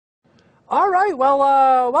All right, well,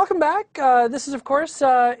 welcome back. This is, of course,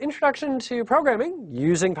 Introduction to Programming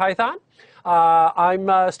using Python.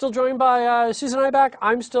 I'm still joined by Susan Iback.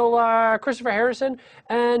 I'm still Christopher Harrison.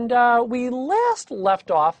 And we last left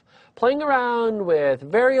off playing around with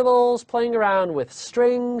variables, playing around with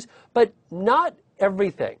strings, but not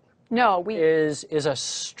everything. No, is a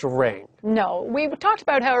string. No, we talked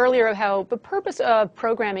about how the purpose of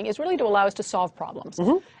programming is really to allow us to solve problems.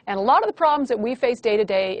 And a lot of the problems that we face day to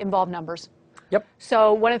day involve numbers. Yep.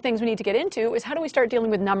 So one of the things we need to get into is how do we start dealing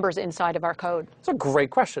with numbers inside of our code? That's a great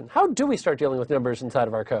question. How do we start dealing with numbers inside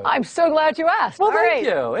of our code? I'm so glad you asked. Well, All thank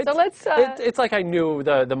right. you. So let's. It's like I knew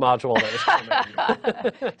the module that was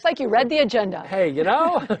coming. It's like you read the agenda. Hey, you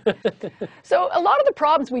know? So a lot of the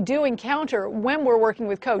problems we do encounter when we're working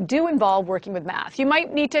with code do involve working with math. You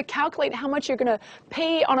might need to calculate how much you're going to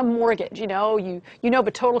pay on a mortgage. You know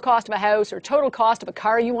the total cost of a house or total cost of a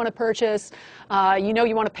car you want to purchase.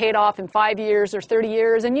 You want to pay it off in 5 years or 30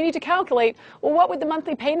 years, and you need to calculate, well, what would the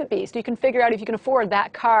monthly payment be? So you can figure out if you can afford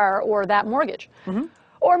that car or that mortgage.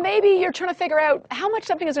 Or maybe you're trying to figure out how much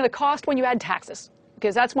something is going to cost when you add taxes.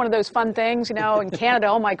 Because that's one of those fun things, in Canada,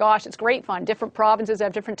 oh my gosh, it's great fun. Different provinces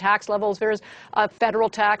have different tax levels. There's a federal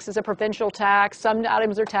tax, there's a provincial tax. Some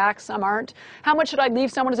items are taxed, some aren't. How much should I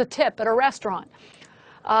leave someone as a tip at a restaurant?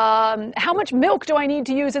 How much milk do I need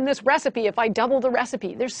to use in this recipe if I double the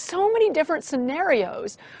recipe? There's so many different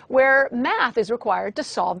scenarios where math is required to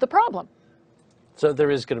solve the problem. So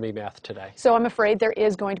there is going to be math today. So I'm afraid there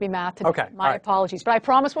is going to be math today. Okay. My apologies. But I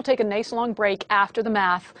promise we'll take a nice long break after the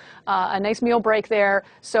math, a nice meal break there,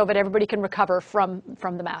 so that everybody can recover from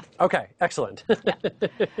the math. Okay, excellent.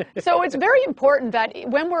 So it's very important that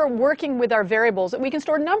when we're working with our variables, that we can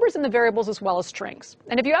store numbers in the variables as well as strings.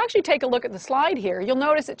 And if you actually take a look at the slide here, you'll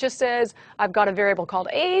notice it just says, I've got a variable called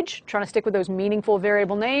age, trying to stick with those meaningful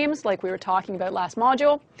variable names like we were talking about last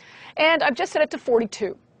module. And I've just set it to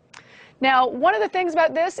 42. Now, one of the things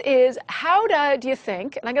about this is how do you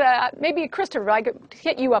think, and I'm going to, maybe Christopher, I could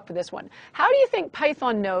hit you up with this one. How do you think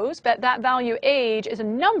Python knows that that value age is a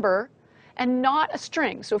number and not a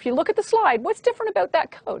string? So if you look at the slide, what's different about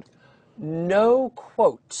that code? No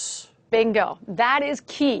quotes. Bingo. That is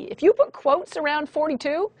key. If you put quotes around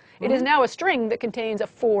 42, it is now a string that contains a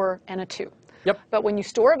 4 and a 2. Yep. But when you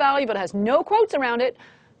store a value but has no quotes around it,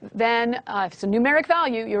 then if it's a numeric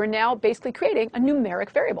value, you're now basically creating a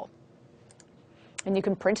numeric variable. And you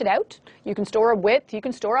can print it out. You can store a width. You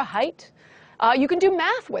can store a height. You can do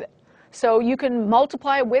math with it. So you can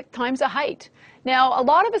multiply a width times a height. Now, a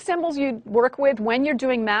lot of the symbols you work with when you're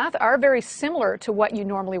doing math are very similar to what you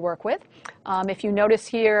normally work with. If you notice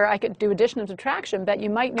here, I could do addition and subtraction, but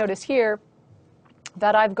you might notice here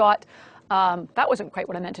that I've got, that wasn't quite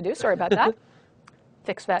what I meant to do. Sorry about that.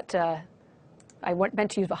 Fix that. I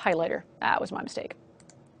meant to use the highlighter. That was my mistake.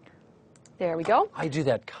 There we go. I do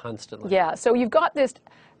that constantly. Yeah, so you've got this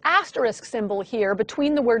asterisk symbol here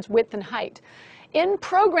between the words width and height. In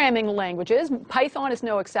programming languages, Python is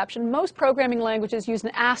no exception, most programming languages use an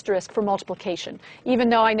asterisk for multiplication, even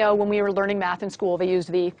though I know when we were learning math in school, they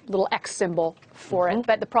used the little X symbol for it.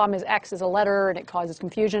 But the problem is X is a letter and it causes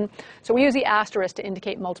confusion. So we use the asterisk to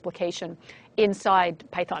indicate multiplication inside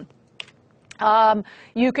Python.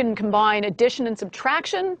 You can combine addition and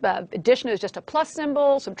subtraction. Addition is just a plus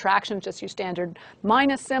symbol. Subtraction is just your standard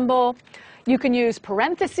minus symbol. You can use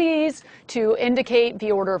parentheses to indicate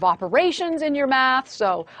the order of operations in your math.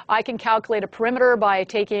 So I can calculate a perimeter by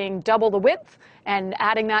taking double the width and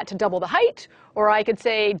adding that to double the height. Or I could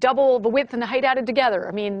say double the width and the height added together.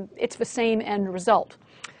 I mean, it's the same end result.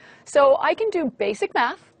 So I can do basic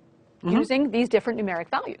math using these different numeric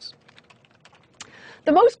values.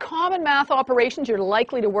 The most common math operations you're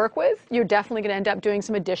likely to work with, you're definitely going to end up doing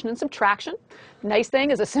some addition and subtraction. Nice thing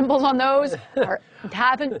is the symbols on those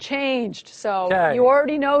haven't changed, so you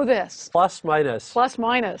already know this. Plus, minus. Plus,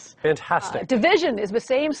 minus. Fantastic. Division is the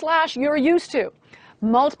same slash you're used to.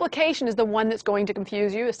 Multiplication is the one that's going to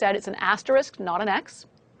confuse you. Instead, it's an asterisk, not an X.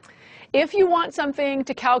 If you want something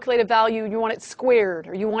to calculate a value, you want it squared,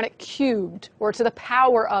 or you want it cubed, or to the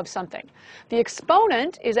power of something. The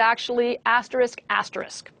exponent is actually asterisk,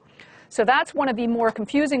 asterisk. So that's one of the more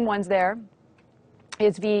confusing ones there,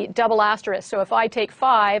 is the double asterisk. So if I take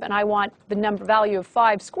 5 and I want the number value of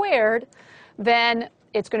 5 squared, then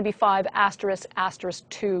it's going to be 5 asterisk, asterisk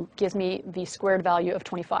 2 gives me the squared value of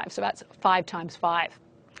 25. So that's 5 times 5.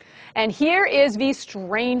 And here is the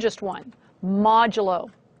strangest one, modulo.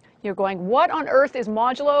 You're going, what on earth is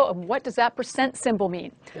modulo, and what does that percent symbol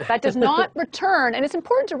mean? That does not return, and it's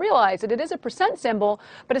important to realize that it is a percent symbol,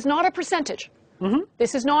 but it's not a percentage.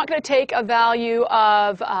 This is not going to take a value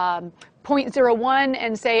of 0.01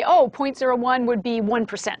 and say, oh, 0.01 would be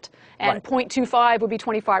 1%, and Right. 0.25 would be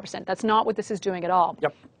 25%. That's not what this is doing at all.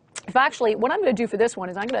 Yep. If actually, what I'm going to do for this one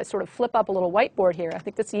is I'm going to sort of flip up a little whiteboard here. I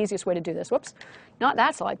think that's the easiest way to do this. Whoops, not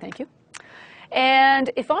that slide, thank you.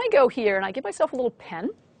 And if I go here and I give myself a little pen,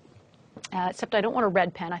 except I don't want a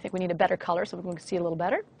red pen. I think we need a better color so we can see a little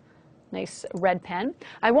better. Nice red pen.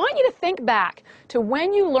 I want you to think back to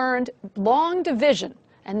when you learned long division.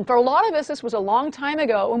 And for a lot of us, this was a long time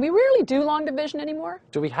ago, and we rarely do long division anymore.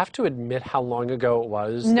 Do we have to admit how long ago it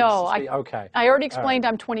was? No, Okay. I already explained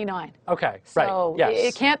I'm 29. Okay, So right,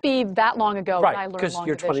 yes. it can't be that long ago Right, that I learned 'cause long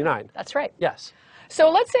you're division. 29. That's right. Yes.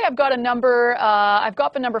 So let's say I've got a number, I've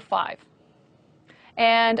got the number 5.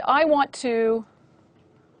 And I want to,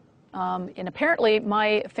 and apparently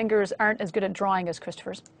my fingers aren't as good at drawing as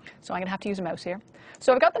Christopher's, so I'm going to have to use a mouse here.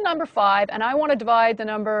 So I've got the number 5, and I want to divide the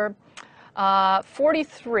number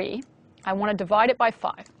 43. I want to divide it by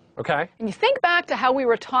 5. Okay. And you think back to how we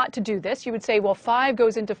were taught to do this, you would say, well, 5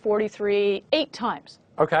 goes into 43 8 times.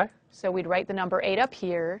 Okay. So we'd write the number 8 up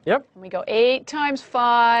here. Yep. And we go 8 times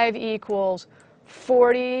 5 equals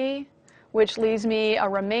 40, which leaves me a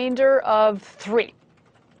remainder of 3.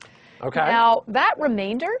 Okay. Now, that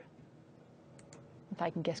remainder, if I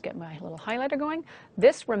can just get my little highlighter going,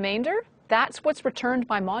 this remainder, that's what's returned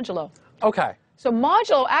by modulo. Okay. So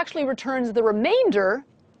modulo actually returns the remainder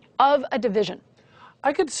of a division.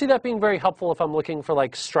 I could see that being very helpful if I'm looking for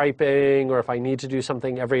like striping, or if I need to do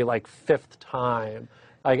something every like 5th time.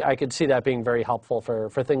 I could see that being very helpful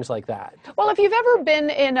for things like that. Well, if you've ever been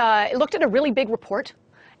looked at a really big report,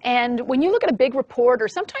 and when you look at a big report, or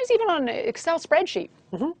sometimes even on an Excel spreadsheet,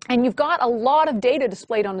 and you've got a lot of data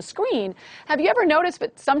displayed on the screen, have you ever noticed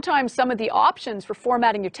that sometimes some of the options for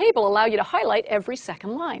formatting your table allow you to highlight every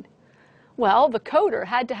second line? Well, the coder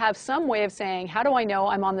had to have some way of saying, how do I know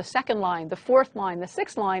I'm on the 2nd line, the 4th line, the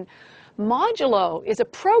 6th line? Modulo is a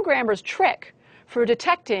programmer's trick for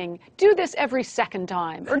detecting, do this every 2nd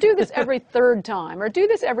time, or do this every 3rd time, or do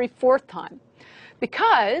this every 4th time.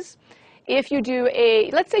 Because if you do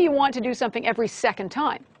let's say you want to do something every 2nd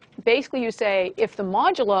time. Basically you say, if the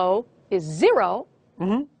modulo is 0,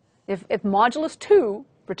 if modulus 2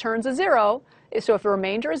 returns a 0, so if the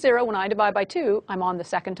remainder is 0 when I divide by 2, I'm on the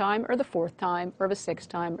 2nd time, or the 4th time, or the 6th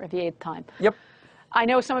time, or the 8th time. Yep. I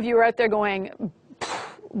know some of you are out there going,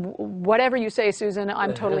 whatever you say, Susan,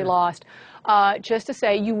 I'm totally lost. Just to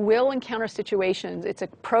say, you will encounter situations. It's a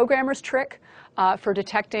programmer's trick for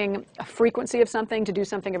detecting a frequency of something, to do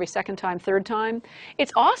something every 2nd time, 3rd time.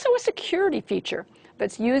 It's also a security feature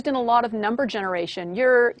that's used in a lot of number generation.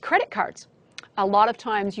 Your credit cards, a lot of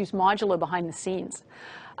times, use modulo behind the scenes.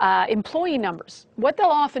 Employee numbers. What they'll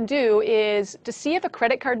often do is to see if a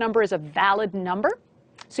credit card number is a valid number.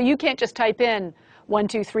 So you can't just type in 1,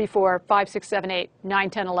 2, 3, 4, 5, 6, 7, 8, 9,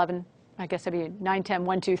 10, 11, I guess that'd be 9, 10,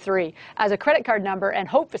 1, 2, 3 as a credit card number and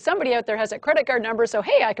hope that somebody out there has that credit card number, so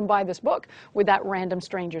hey, I can buy this book with that random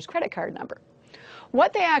stranger's credit card number.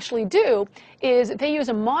 What they actually do is they use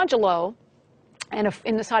a modulo and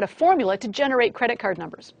inside a formula to generate credit card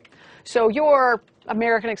numbers. So your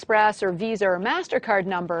American Express or Visa or MasterCard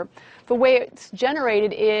number, the way it's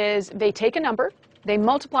generated is they take a number, they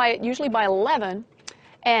multiply it usually by 11,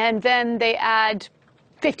 and then they add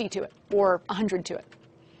 50 to it or 100 to it.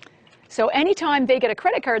 So anytime they get a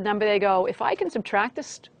credit card number, they go, if I can subtract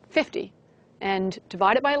this 50 and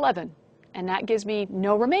divide it by 11, and that gives me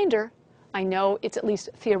no remainder, I know it's at least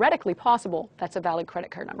theoretically possible that's a valid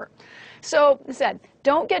credit card number. So, as I said,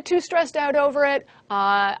 don't get too stressed out over it.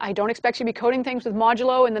 I don't expect you to be coding things with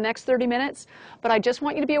modulo in the next 30 minutes, but I just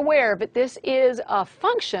want you to be aware that this is a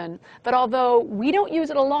function that, although we don't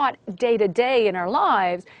use it a lot day to day in our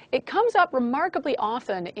lives, it comes up remarkably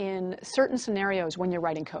often in certain scenarios when you're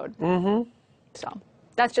writing code. So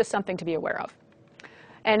that's just something to be aware of.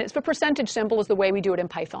 And it's the percentage symbol is the way we do it in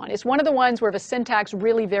Python. It's one of the ones where the syntax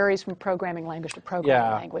really varies from programming language to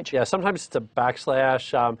programming language. Yeah, sometimes it's a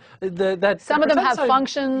backslash. Some of them have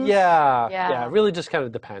functions. Yeah, it really just kind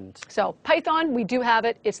of depends. So Python, we do have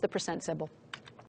it. It's the percent symbol.